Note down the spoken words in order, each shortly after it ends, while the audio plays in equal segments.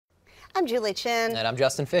I'm Julie Chin. And I'm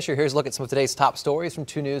Justin Fisher. Here's a look at some of today's top stories from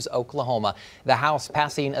 2 News Oklahoma. The House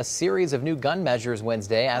passing a series of new gun measures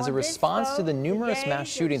Wednesday as a response to the numerous mass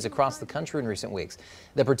shootings across the country in recent weeks.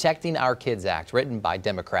 The Protecting Our Kids Act, written by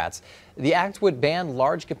Democrats. The act would ban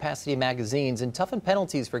large capacity magazines and toughen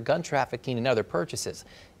penalties for gun trafficking and other purchases.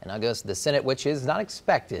 And now goes to the Senate, which is not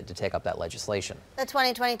expected to take up that legislation. The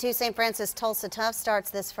 2022 St. Francis Tulsa Tough starts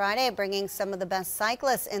this Friday, bringing some of the best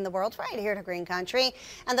cyclists in the world right here to Green Country.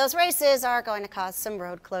 And those races are going to cause some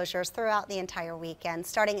road closures throughout the entire weekend.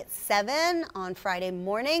 Starting at 7 on Friday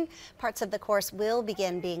morning, parts of the course will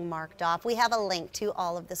begin being marked off. We have a link to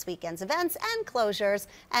all of this weekend's events and closures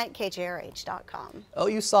at KJRH.com.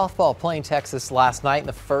 OU softball playing Texas last night in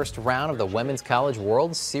the first round of the Women's College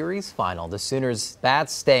World Series final. The Sooners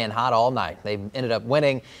bats staying hot all night. They ended up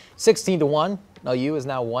winning 16-1. OU is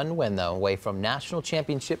now 1 win though away from national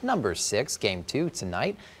championship number 6. Game 2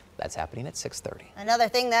 tonight. That's happening at 6:30. Another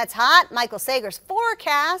thing that's hot, Michael Sager's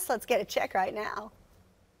forecast. Let's get a check right now.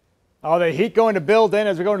 Oh, the heat going to build in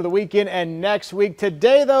as we go into the weekend and next week.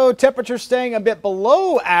 Today, though, temperatures staying a bit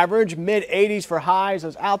below average, mid-80s for highs.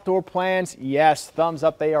 Those outdoor plans, yes, thumbs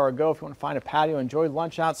up, they are a go. If you want to find a patio, enjoy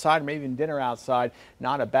lunch outside, or maybe even dinner outside,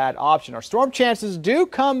 not a bad option. Our storm chances do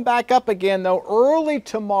come back up again, though, early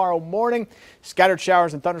tomorrow morning. Scattered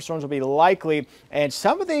showers and thunderstorms will be likely, and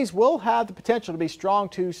some of these will have the potential to be strong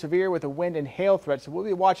to severe with a wind and hail threat. So we'll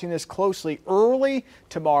be watching this closely early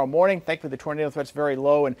tomorrow morning. Thankfully, the tornado threat's very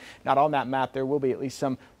low, and not on that map. There will be at least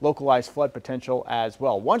some localized flood potential as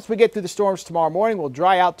well. Once we get through the storms tomorrow morning, we'll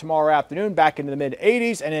dry out tomorrow afternoon, back into the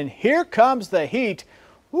mid-80s, and then here comes the heat.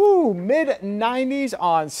 Woo, mid-90s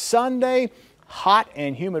on Sunday. Hot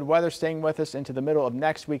and humid weather staying with us into the middle of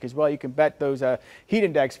next week as well. You can bet those heat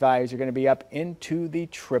index values are going to be up into the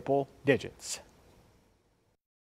triple digits.